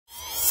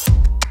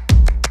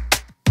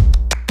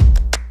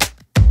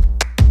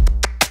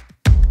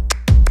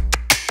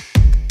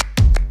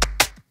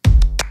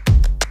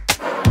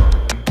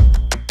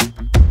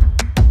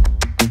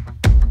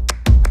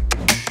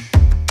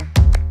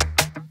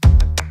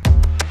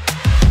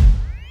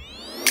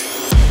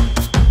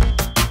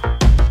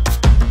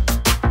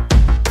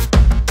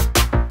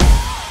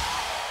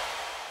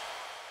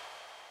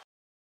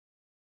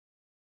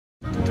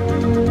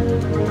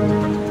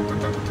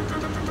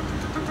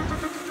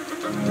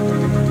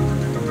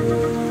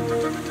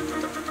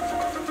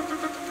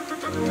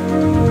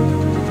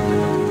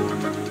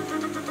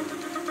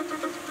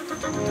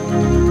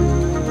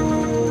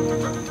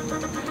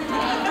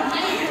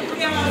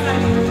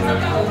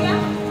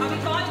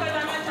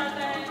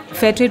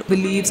Fairtrade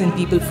believes in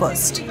people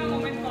first.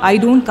 I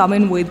don't come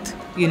in with,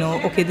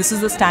 okay, this is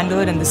the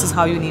standard and this is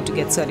how you need to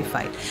get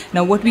certified.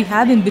 Now, what we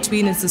have in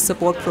between is the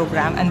support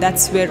program, and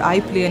that's where I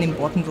play an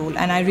important role.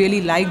 And I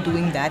really like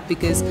doing that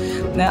because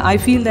I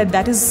feel that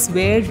that is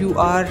where you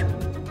are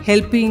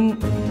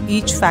helping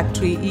each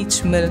factory,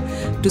 each mill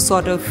to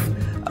sort of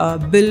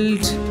build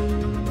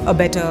a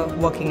better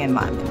working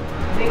environment.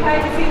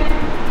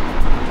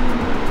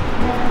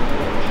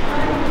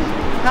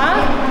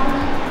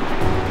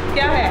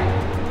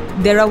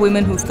 There are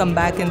women who've come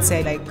back and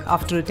said, like,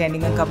 after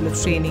attending a couple of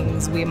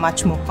trainings, we're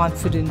much more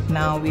confident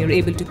now, we are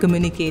able to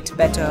communicate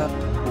better.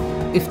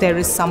 If there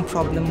is some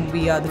problem,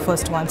 we are the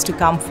first ones to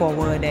come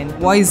forward and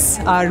voice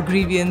our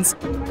grievance.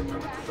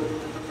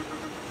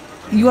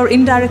 You are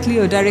indirectly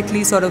or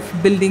directly sort of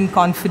building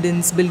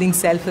confidence, building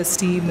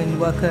self-esteem in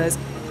workers.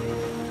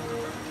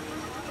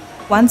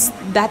 Once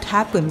that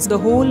happens, the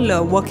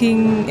whole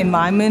working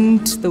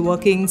environment, the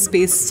working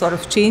space sort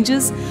of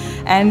changes.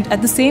 And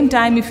at the same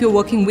time, if you're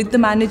working with the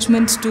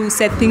management to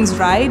set things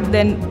right,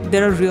 then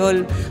there are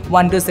real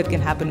wonders that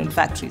can happen in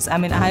factories. I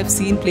mean, I have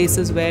seen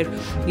places where,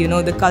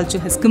 the culture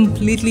has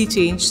completely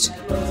changed.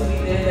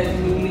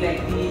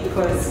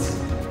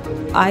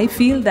 I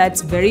feel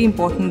that's very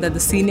important that the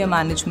senior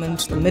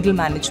management, the middle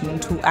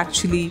management who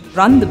actually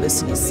run the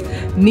business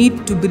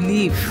need to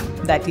believe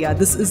that,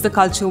 this is the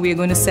culture we are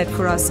going to set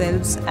for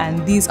ourselves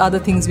and these are the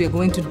things we are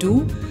going to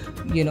do,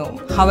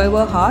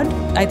 however hard.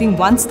 I think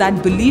once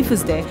that belief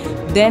is there,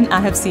 then I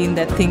have seen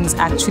that things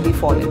actually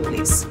fall in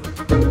place.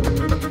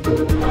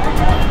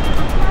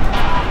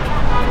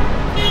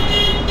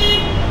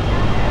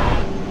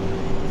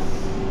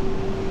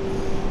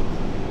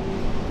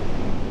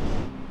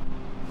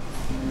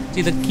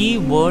 See, the key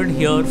word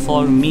here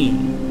for me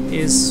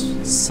is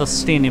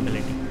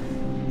sustainability.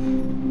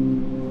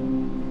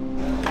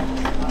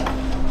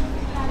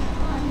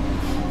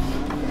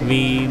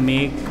 We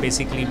make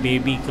basically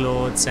baby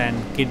clothes and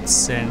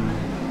kids and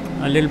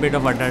a little bit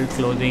of adult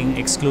clothing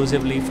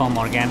exclusively from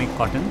organic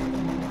cotton.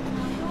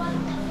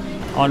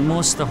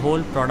 Almost the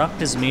whole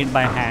product is made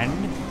by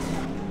hand.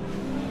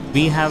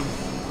 We have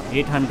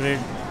 800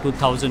 to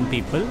 1,000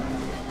 people.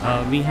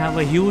 We have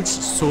a huge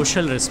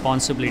social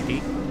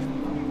responsibility.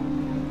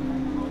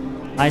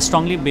 I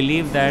strongly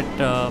believe that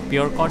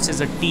Pure Coats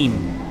is a team,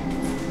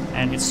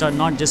 and it's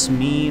not just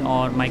me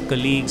or my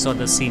colleagues or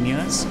the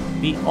seniors.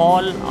 We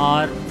all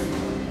are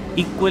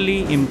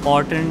equally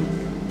important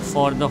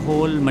for the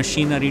whole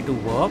machinery to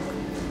work.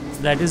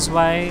 That is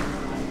why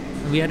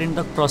we are in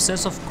the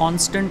process of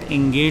constant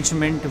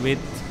engagement with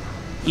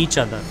each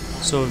other.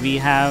 So we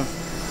have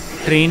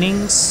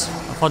trainings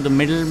for the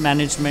middle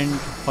management,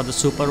 for the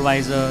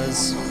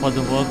supervisors, for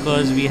the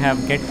workers. We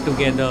have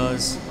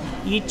get-togethers.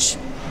 Each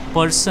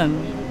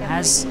person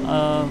has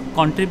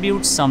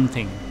contributes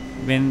something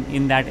when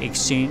in that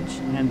exchange,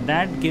 and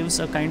that gives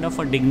a kind of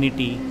a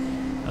dignity,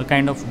 a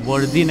kind of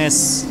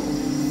worthiness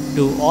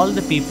to all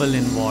the people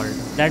involved.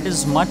 That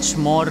is much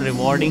more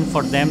rewarding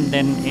for them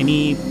than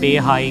any pay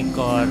hike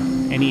or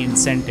any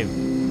incentive.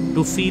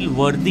 To feel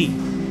worthy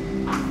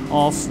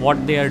of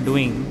what they are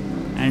doing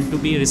and to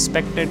be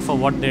respected for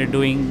what they are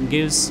doing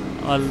gives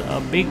a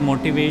big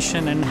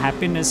motivation and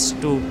happiness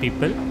to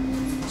people.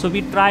 So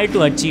we try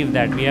to achieve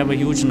that. We have a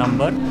huge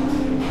number.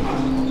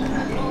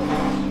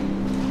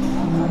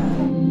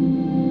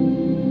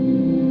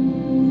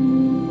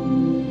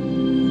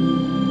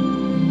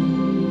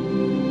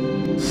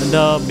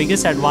 The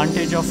biggest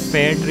advantage of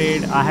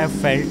Fairtrade I have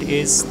felt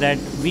is that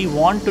we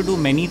want to do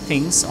many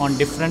things on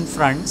different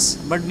fronts,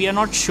 but we are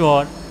not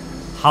sure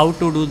how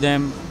to do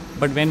them.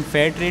 But when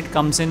Fairtrade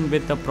comes in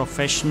with a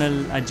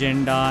professional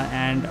agenda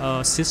and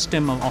a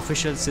system, an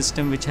official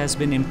system which has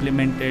been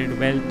implemented,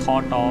 well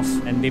thought of,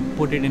 and they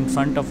put it in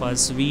front of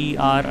us, we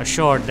are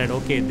assured that,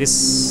 okay,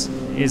 this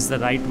is the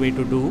right way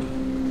to do.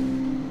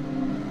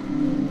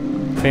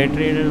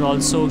 Fairtrade has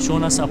also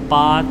shown us a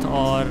path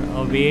or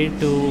a way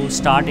to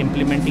start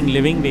implementing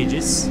living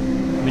wages,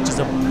 which is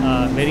a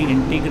very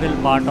integral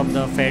part of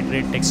the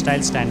Fairtrade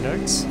textile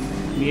standards.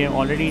 We are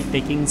already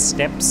taking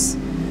steps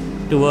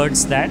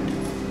towards that.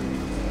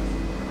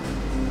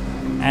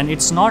 And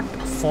it's not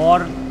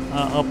for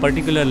a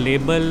particular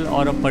label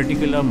or a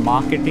particular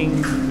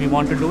marketing we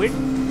want to do it.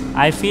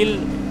 I feel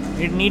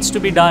it needs to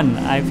be done.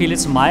 I feel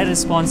it's my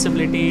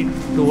responsibility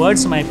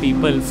towards my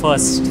people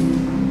first.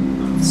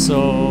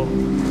 So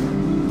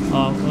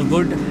a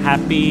good,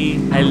 happy,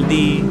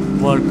 healthy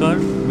worker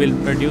will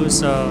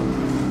produce a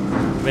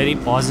very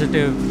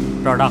positive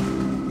product.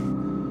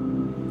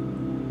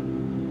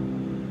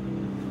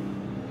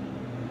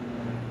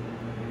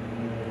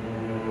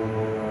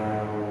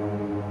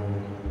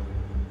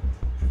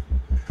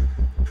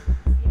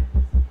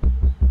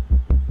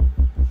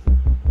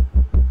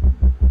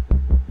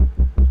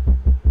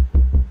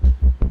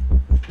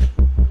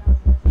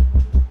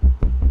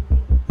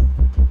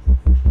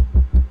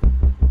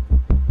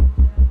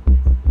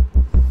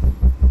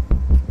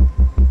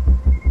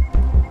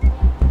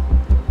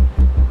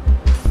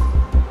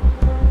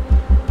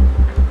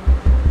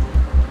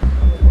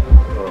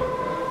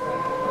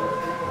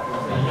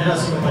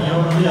 compañero,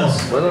 buenos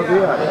días. Buenos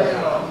días.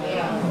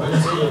 Bueno,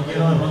 sí, yo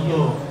quiero de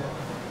pronto...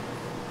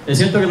 Es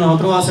cierto que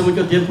nosotros hace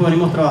mucho tiempo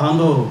venimos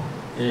trabajando,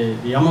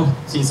 digamos,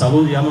 sin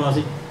salud, digámoslo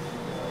así.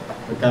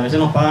 Porque a veces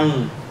nos pagan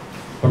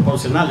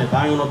proporcional, les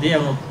pagan unos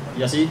días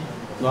y así.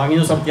 Nos han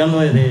ido sorteando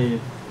desde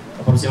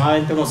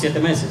aproximadamente unos 7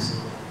 meses.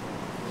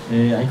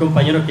 Hay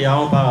compañeros que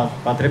llevamos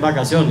para 3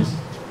 vacaciones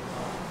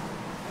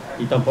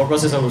y tampoco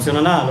se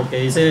soluciona nada. Lo que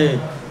dice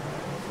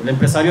el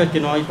empresario es que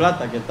no hay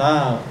plata, que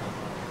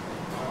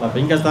la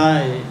finca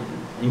está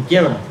en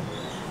quiebra.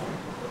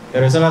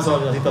 Pero esa es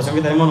la situación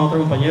que tenemos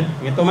nosotros, compañeros.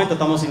 En este momento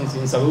estamos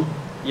sin salud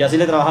y así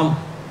le trabajamos.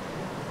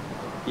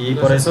 Y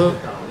por eso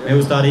me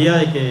gustaría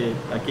de que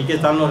aquí que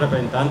están los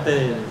representantes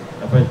de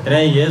la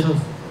Fairtrade y eso,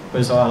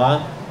 pues ojalá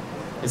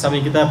esa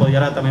minquita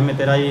pudiera también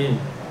meter ahí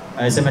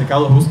a ese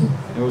mercado justo.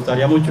 Me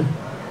gustaría mucho.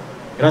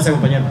 Gracias,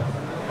 compañero.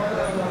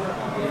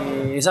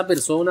 Esa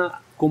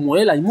persona, como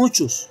él, hay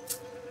muchos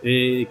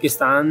que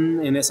están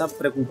en esa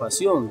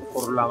preocupación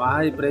por la baja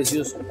de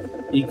precios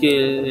y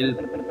que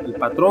el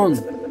patrón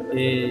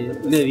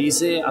le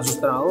dice a sus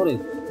trabajadores: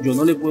 yo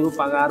no le puedo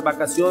pagar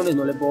vacaciones,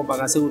 no le puedo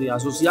pagar seguridad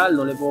social,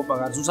 no le puedo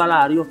pagar su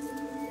salario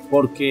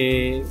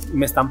porque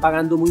me están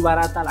pagando muy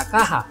barata la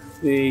caja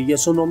y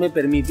eso no me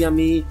permite a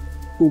mí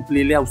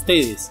cumplirle a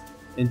ustedes.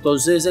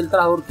 Entonces el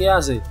trabajador, ¿qué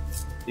hace?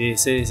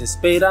 Se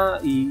desespera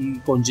y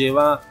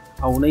conlleva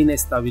a una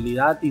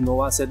inestabilidad y no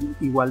va a ser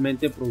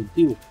igualmente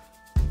productivo.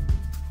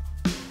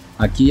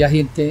 Aquí hay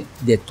gente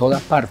de toda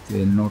parte,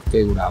 del norte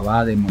de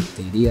Urabá, de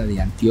Montería,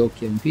 de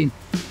Antioquia, en fin,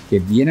 que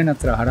vienen a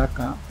trabajar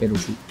acá, pero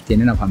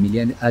tienen la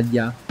familia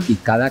allá y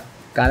cada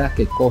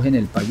que cogen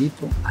el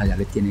paguito, allá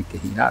le tienen que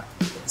girar.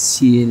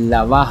 Si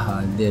la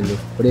baja de los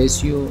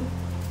precios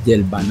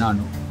del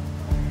banano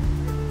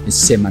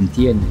se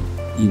mantiene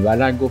y va a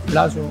largo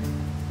plazo,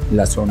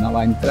 la zona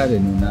va a entrar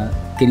en una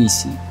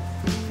crisis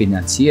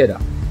financiera.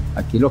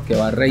 Aquí lo que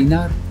va a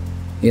reinar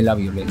es la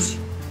violencia,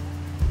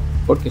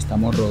 porque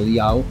estamos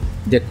rodeados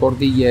de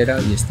cordillera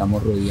y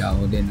estamos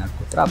rodeados de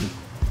narcotráfico.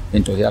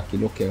 Entonces aquí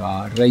lo que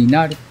va a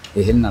reinar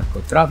es el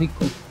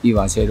narcotráfico y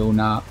va a ser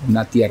una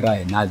tierra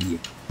de nadie.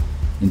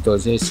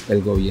 Entonces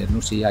el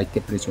gobierno, sí, hay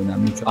que presionar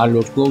mucho a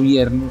los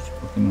gobiernos,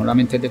 porque no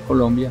solamente es de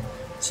Colombia,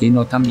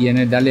 sino también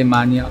es de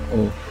Alemania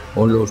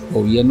o los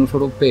gobiernos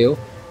europeos,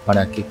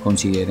 para que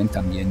consideren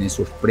también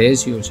esos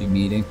precios y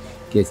miren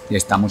que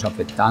estamos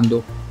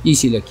afectando y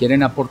si le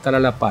quieren aportar a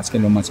la paz, que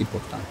es lo más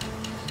importante.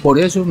 Por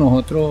eso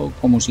nosotros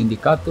como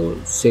sindicato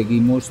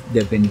seguimos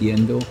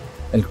defendiendo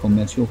el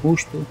comercio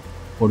justo,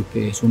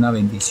 porque es una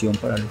bendición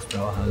para los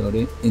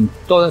trabajadores en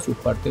toda su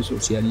parte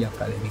social y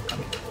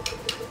académicamente.